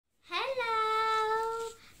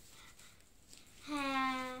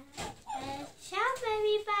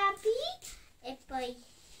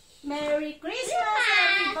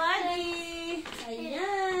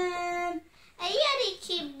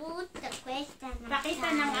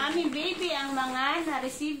Pakita ng aming baby ang mga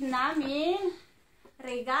na-receive namin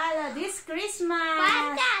regalo this Christmas.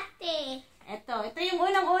 Guardate! Ito yung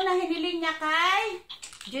unang-unang hiniling niya kay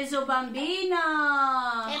Gesù Bambino.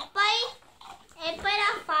 E poi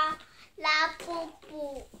la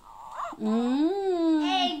pupù.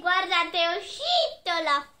 E guardate, è uscito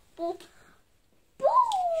la pupù.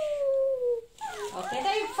 Ok,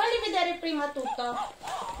 dai, falli vedere prima tutto.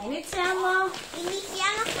 Iniziamo.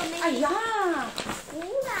 Iniziamo come Aia!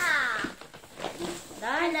 una.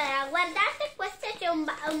 Dai. Allora, guardate, questo c'è un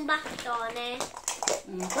bastone.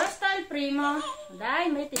 Questo è il primo. Dai,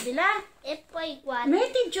 metti di là. E poi guarda.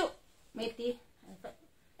 Metti giù. Metti.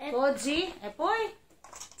 Così. E poi?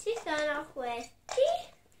 Ci sono questi.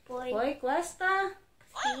 Poi questa.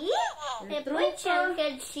 Sì. Il E trucco. poi c'è anche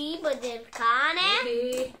il cibo del cane.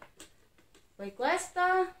 Vedi. Poi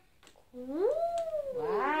questa.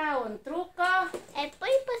 Wow, un trucco. E poi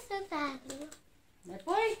posso darlo. E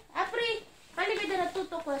poi apri. Falli vedere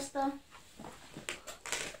tutto questo.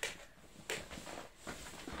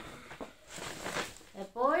 E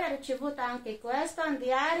poi ha ricevuto anche questo, un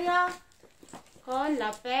diario con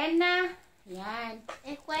la penna. Yan.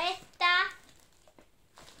 E questa.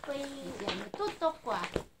 Poi Vediamo tutto qua.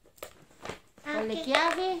 Con le anche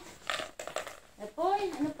chiavi. E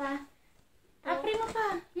poi, ano pa? Apri mo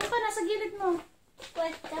pa. Yung pa, nasa gilid mo.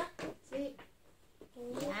 questa. Si.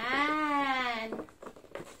 Yan.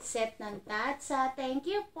 Set ng tatsa. Thank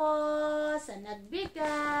you po sa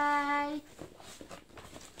nagbigay.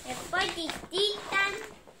 E poi di Titan.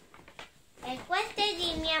 E questa è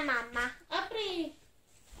di mia mamma. Apri.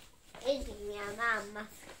 E di mia mamma,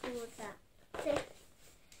 scusa.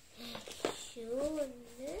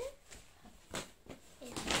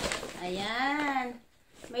 Ayan.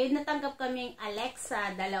 May natanggap kaming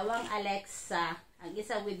Alexa. Dalawang Alexa. Ang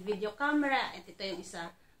isa with video camera. At ito yung isa.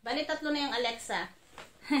 Bali, tatlo na yung Alexa.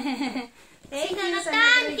 Thank you sa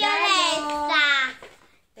nagregalo.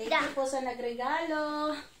 Thank you po sa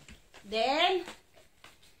nagregalo. Then,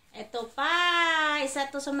 ito pa. Isa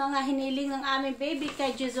to sa mga hiniling ng aming baby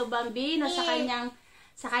kay Gesù Bambino sa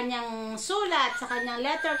kanyang sulat, sa kanyang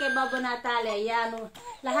letter kay Babo Natale. Yan.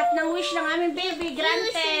 Lahat ng wish ng aming baby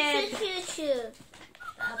granted.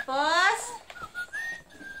 Tapos,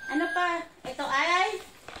 ano pa? Ito ay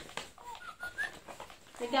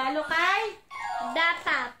regalo kay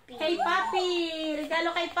Papi. Kay Papi. Regalo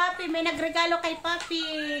kay Papi. May nagregalo kay Papi.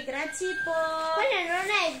 Grazie po. Quella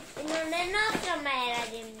non è nostra, ma era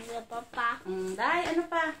di mio papà. Dai, ano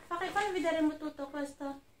pa? Paano vedere mo tutto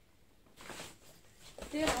questo?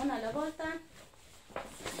 Tira una alla volta.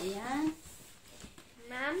 Ayan.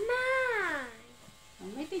 Mamma.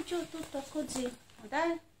 Metti giù tutto così.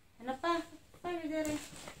 Dai, ano pa? Fai vedere.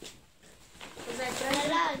 Cos'è preso?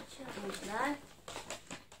 Orologio. Dai.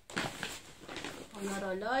 Un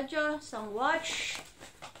orologio, isang watch,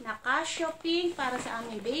 naka-shopping para sa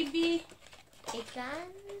aming baby. E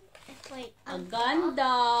poi Ang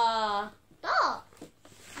ganda!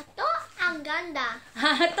 Ito ang ganda.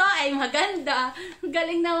 Ito ay maganda.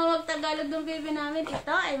 Galing na magtagalog ng baby namin.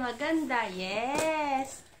 Ito ay maganda.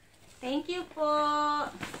 Yes! Thank you po.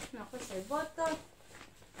 Naku, say boto.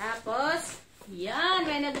 Tapos, yan.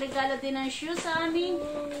 May nagregalo din ng shoes sa aming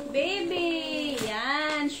baby.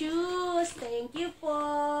 Yan, shoes. Thank you po.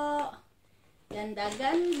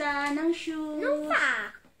 Ganda-ganda ng shoes. Ano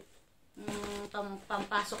pa?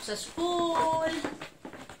 Pampasok sa school.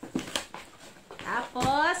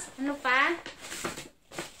 Tapos, ano pa?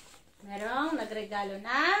 Merong nagregalo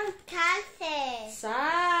ng Calces.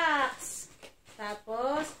 socks.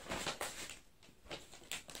 Tapos,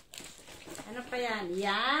 ano pa yan?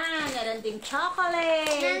 Yan, meron ding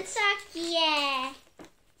chocolate. Non so chi è.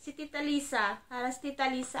 Si Tita Lisa. Para si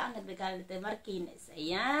Tita Lisa ang nagregalo de Marquines.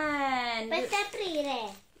 Ayan. Puoi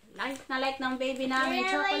aprire. Like ng baby namin,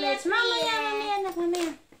 Mamaya, chocolates. mamaya.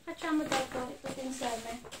 Mamaya. Kachan mo daw ko. Ito din sa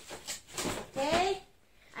amin. Okay.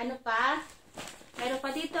 Ano pa? Meron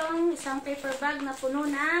pa dito isang paper bag na puno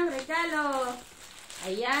ng regalo.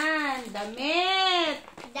 Ayan. Damit.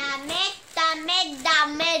 Damit.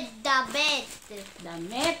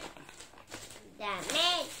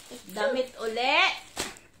 Damit uli.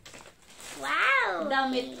 Wow.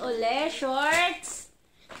 Damit uli. Shorts.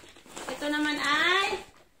 Ito naman ay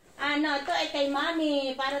ito ay kay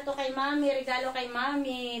Mami. Para to kay Mami. Regalo kay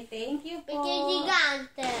Mami. Thank you po. Perché è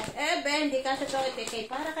gigante. Hindi kasi to. Ito kay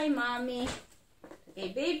para kay Mami. Okay,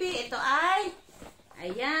 baby. Ito ay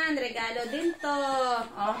ayan. Regalo din to.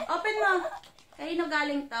 Oh, open mo. Kanino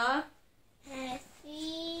galing to?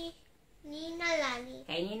 Si Nina Lani.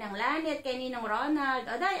 Kay Ninang Lani at kay Ninang Ronald.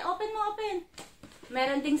 O, dai, open mo, open.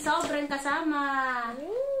 Meron ding sobrang kasama.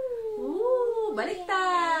 Ooh,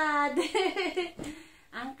 baliktad.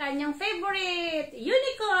 Ang kanyang favorite,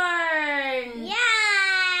 unicorn.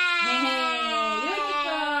 Yeah!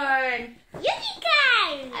 Unicorn.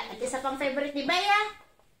 Unicorn! At isa pang favorite ni Bea.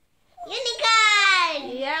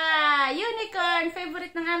 Unicorn! Yeah, unicorn.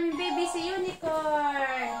 Favorite ng aming baby si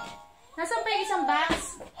unicorn. Nasaan pa yung isang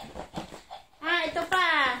box? Ito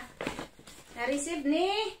pa. Na-receive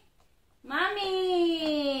ni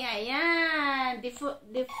Mami. Ayan.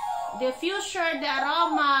 Diffuser de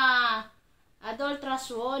aroma. Adult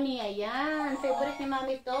Raswoni. Ayan. Favorite ni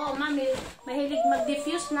Mami to. Mami, mahilig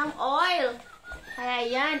mag-diffuse ng oil. Kaya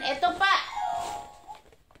yan. Ito pa.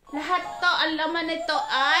 Lahat to, ang laman nito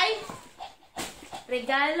ay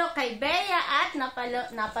regalo kay Bea at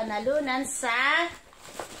napanalunan sa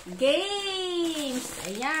games.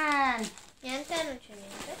 Ayan. Yan, tanong siya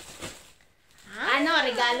nito.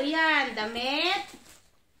 Regalo yan. Damit.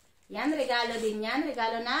 Yan, regalo din yan.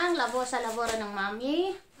 Regalo ng sa labora ng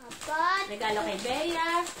Mami. Apat. Regalo kay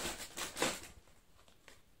Bea.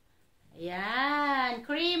 Ayan.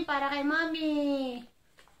 Cream para kay Mami.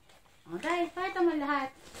 Okay, pakita mo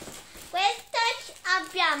lahat. Questo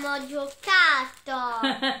abbiamo giocato.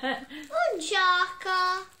 Un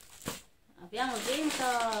gioco. Abbiamo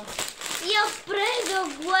vinto. Io ho preso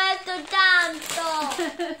questo tanto.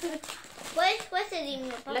 Questo è di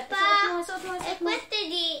mio papà. Suot mo. E questo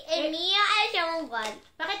è mio e siamo uguali.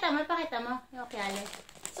 Pakita mo. Yung okyale.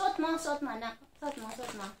 Suot mo, anak. Suot mo.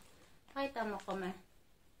 Pakita mo kome.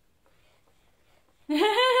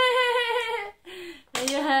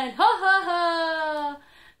 Ayan. Ho, ho, ho.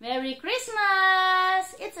 Merry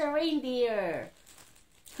Christmas! It's a reindeer.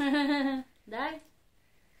 Dai.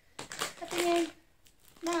 Patingin.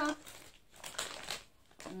 No.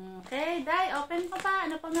 Okay, Dai. Open pa pa.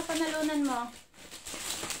 Ano pang napanalunan mo?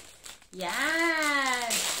 Yan.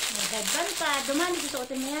 May headband pa. Dumani,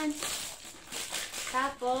 susuotin mo yan.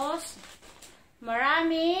 Tapos,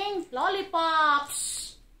 maraming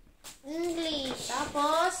lollipops. English.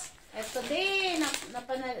 Tapos, ito din,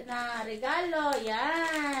 na regalo.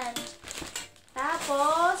 Yan.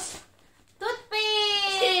 Tapos,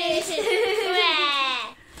 toothpaste.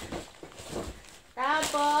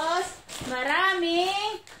 Tapos,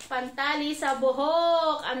 maraming pantali sa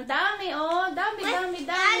buhok. Ang dami, oh. Dami.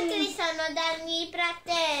 Altri sono dai miei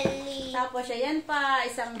fratelli. Tapos, ayan pa.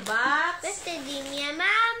 Isang box. Questo è di mia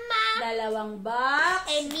mamma. 2 box.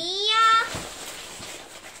 È mia.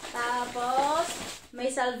 Tapos,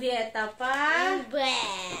 may salvieta pa.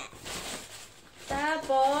 Beh.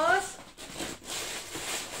 Tapos,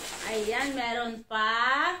 ayan, meron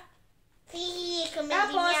pa. Sì, come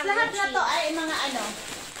Tapos, di mia lahat na to cucina. ay mga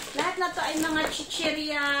lahat na to ay mga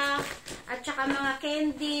chichirya, at saka mga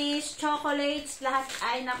candies, chocolates, lahat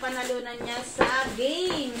ay napanalunan niya sa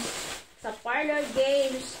games. Sa parlor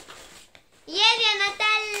games. Ieri a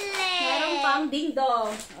Natale. Meron pang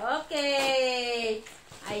ding-dong. Okay.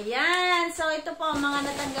 Ayan. So, ito po ang mga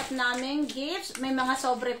natanggap naming gifts. May mga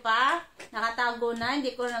sobre pa. Nakatago na.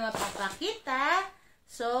 Hindi ko na mapapakita.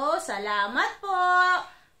 So, salamat po.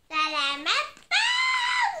 Salamat po.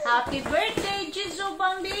 Happy birthday, Jizu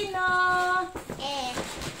Bambino.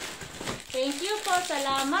 Thank you po.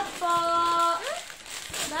 Salamat po.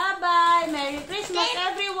 Bye-bye. Merry Christmas,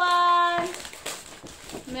 everyone.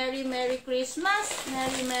 Merry Christmas.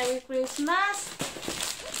 Merry Christmas.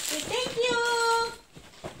 Thank you.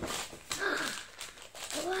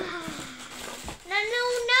 Wow. No,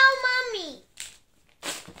 mommy.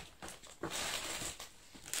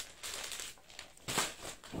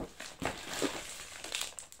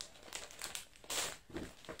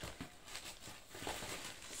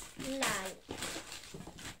 Nine.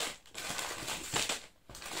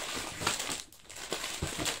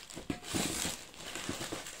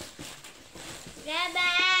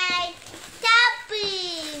 Bye-bye.